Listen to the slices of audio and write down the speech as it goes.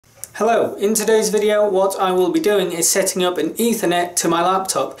Hello, in today's video what I will be doing is setting up an Ethernet to my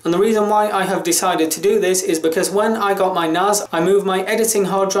laptop, and the reason why I have decided to do this is because when I got my NAS I moved my editing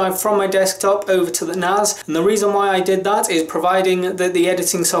hard drive from my desktop over to the NAS, and the reason why I did that is providing that the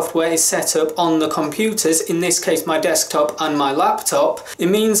editing software is set up on the computers, in this case my desktop and my laptop, it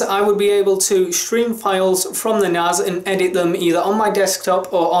means I would be able to stream files from the NAS and edit them either on my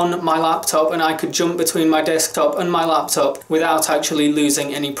desktop or on my laptop, and I could jump between my desktop and my laptop without actually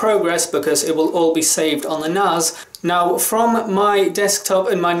losing any progress because it will all be saved on the NAS. Now from my desktop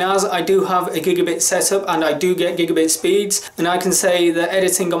and my NAS I do have a gigabit setup and I do get gigabit speeds, and I can say that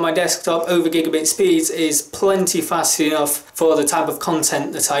editing on my desktop over gigabit speeds is plenty fast enough for the type of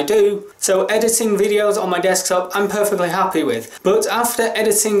content that I do. So editing videos on my desktop I'm perfectly happy with, but after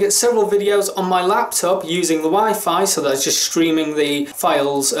editing several videos on my laptop using the Wi-Fi, so that's just streaming the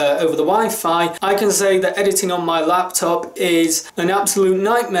files over the Wi-Fi, I can say that editing on my laptop is an absolute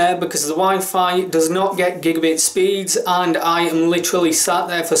nightmare because the Wi-Fi does not get gigabit speed, and I am literally sat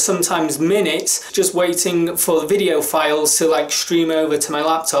there for sometimes minutes just waiting for the video files to like stream over to my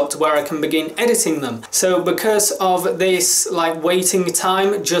laptop to where I can begin editing them. So because of this like waiting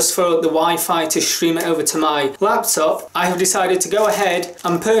time just for the Wi-Fi to stream it over to my laptop, I have decided to go ahead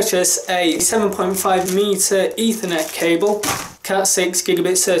and purchase a 7.5 meter Ethernet cable, Cat 6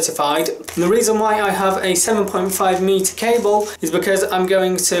 gigabit certified. And the reason why I have a 7.5 meter cable is because I'm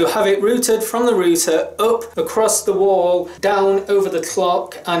going to have it routed from the router up across the wall, down over the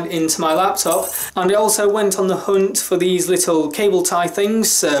clock and into my laptop. And I also went on the hunt for these little cable tie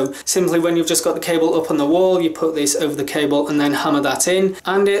things, so simply when you've just got the cable up on the wall you put this over the cable and then hammer that in,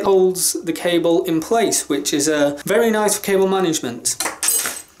 and it holds the cable in place, which is very nice for cable management.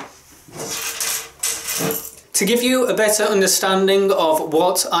 To give you a better understanding of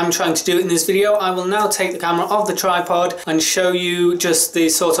what I'm trying to do in this video, I will now take the camera off the tripod and show you just the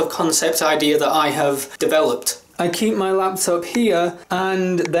sort of concept idea that I have developed. I keep my laptop here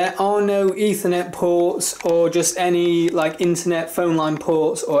and there are no Ethernet ports or just any like internet phone line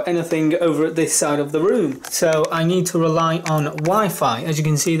ports or anything over at this side of the room. So I need to rely on Wi-Fi. As you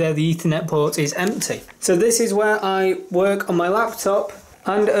can see there, the Ethernet port is empty. So this is where I work on my laptop.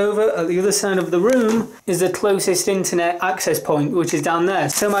 And over at the other side of the room is the closest internet access point, which is down there.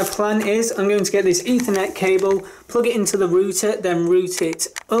 So my plan is I'm going to get this Ethernet cable, plug it into the router, then route it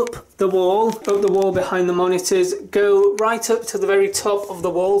up the wall behind the monitors, go right up to the very top of the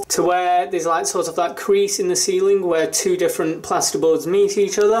wall to where there's like sort of that crease in the ceiling where two different plasterboards meet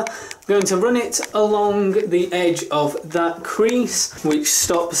each other. I'm going to run it along the edge of that crease, which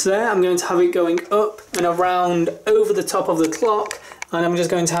stops there. I'm going to have it going up and around over the top of the clock, and I'm just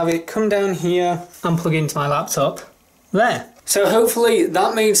going to have it come down here and plug into my laptop there. So hopefully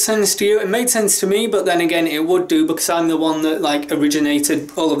that made sense to you. It made sense to me, but then again it would do because I'm the one that like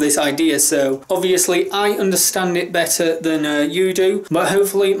originated all of this idea, so obviously I understand it better than you do, but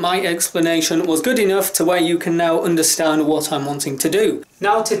hopefully my explanation was good enough to where you can now understand what I'm wanting to do.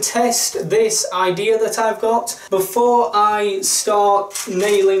 Now to test this idea that I've got, before I start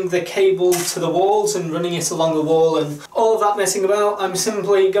nailing the cable to the walls and running it along the wall and all of that messing about, I'm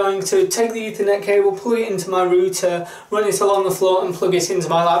simply going to take the Ethernet cable, plug it into my router, run it along the floor and plug it into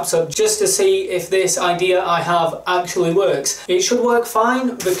my laptop just to see if this idea I have actually works. It should work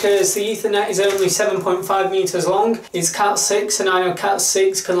fine because the Ethernet is only 7.5 meters long. It's Cat 6 and I know Cat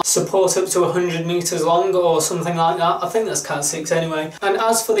 6 can support up to 100 meters long or something like that. I think that's Cat 6 anyway. And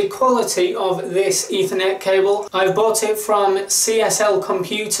as for the quality of this Ethernet cable, I've bought it from CSL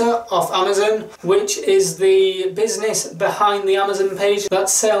Computer off Amazon, which is the business behind the Amazon page that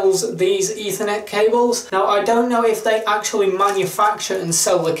sells these Ethernet cables. Now I don't know if they actually manufacture and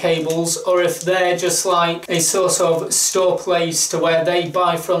sell the cables or if they're just like a sort of store place to where they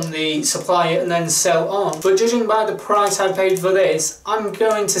buy from the supplier and then sell on, but judging by the price I paid for this, I'm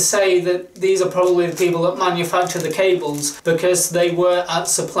going to say that these are probably the people that manufacture the cables because they were at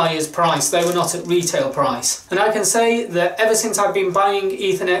supplier's price, they were not at retail price. And I can say that ever since I've been buying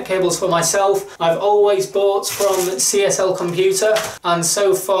Ethernet cables for myself, I've always bought from CSL Computer, and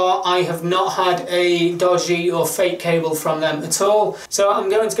so far I have not had a dodgy or fake cable from them at all. So I'm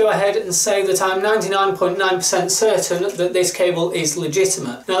going to go ahead and say that I'm 99.9% certain that this cable is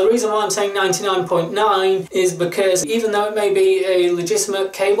legitimate. Now the reason why I'm saying 99.9 is because even though it may be a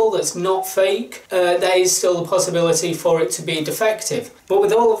legitimate cable that's not fake, there is still a possibility for it to be defective. But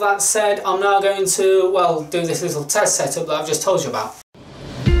with all of that said, I'm now going to, well, do this little test setup that I've just told you about.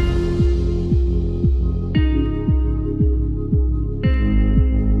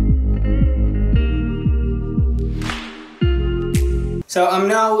 So I'm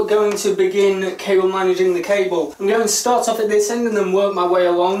now going to begin cable managing the cable. I'm going to start off at this end and then work my way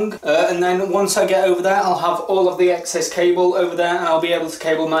along, and then once I get over there I'll have all of the excess cable over there and I'll be able to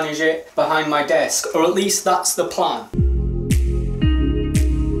cable manage it behind my desk, or at least that's the plan.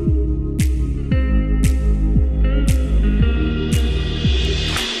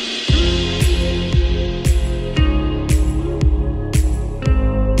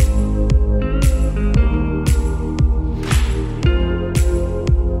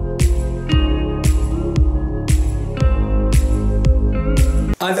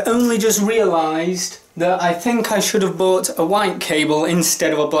 I've only just realised that I think I should have bought a white cable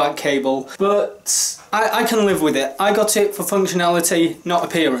instead of a black cable, but I can live with it. I got it for functionality, not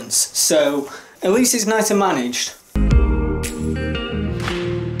appearance, so at least it's nice and managed.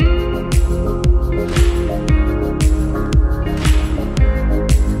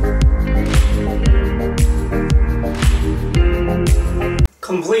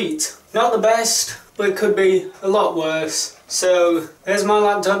 Complete. Not the best, but it could be a lot worse. So there's my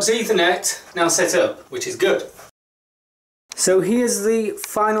laptop's Ethernet now set up, which is good. So here's the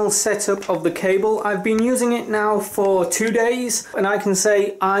final setup of the cable. I've been using it now for 2 days and I can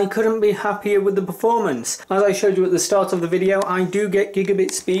say I couldn't be happier with the performance. As I showed you at the start of the video, I do get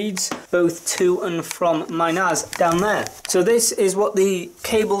gigabit speeds both to and from my NAS down there. So this is what the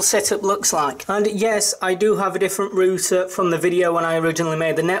cable setup looks like. And yes, I do have a different router from the video when I originally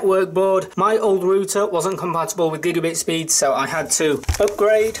made the network board. My old router wasn't compatible with gigabit speeds, so I had to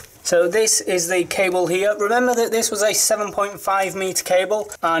upgrade. So this is the cable here. Remember that this was a 7.5 meter cable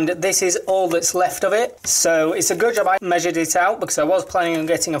and this is all that's left of it. So it's a good job I measured it out because I was planning on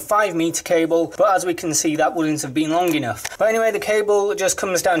getting a 5 meter cable, but as we can see that wouldn't have been long enough. But anyway, the cable just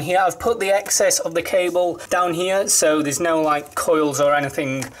comes down here. I've put the excess of the cable down here so there's no like coils or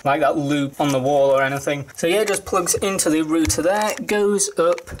anything like that loop on the wall or anything. So yeah, it just plugs into the router there, goes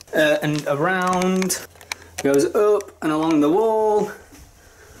up and around, goes up and along the wall,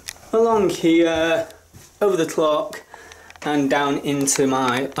 along here, over the clock, and down into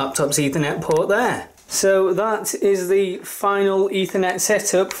my laptop's Ethernet port there. So that is the final Ethernet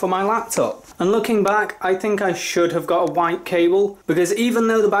setup for my laptop. And looking back, I think I should have got a white cable, because even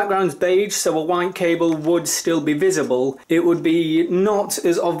though the background's beige, so a white cable would still be visible, it would be not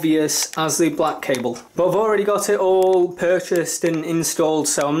as obvious as the black cable. But I've already got it all purchased and installed,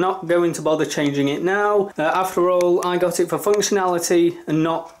 so I'm not going to bother changing it now. After all, I got it for functionality and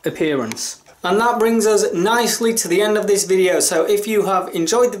not appearance. And that brings us nicely to the end of this video. So if you have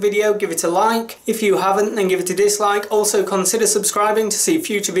enjoyed the video, give it a like. If you haven't, then give it a dislike. Also consider subscribing to see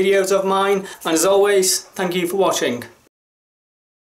future videos of mine. And as always, thank you for watching.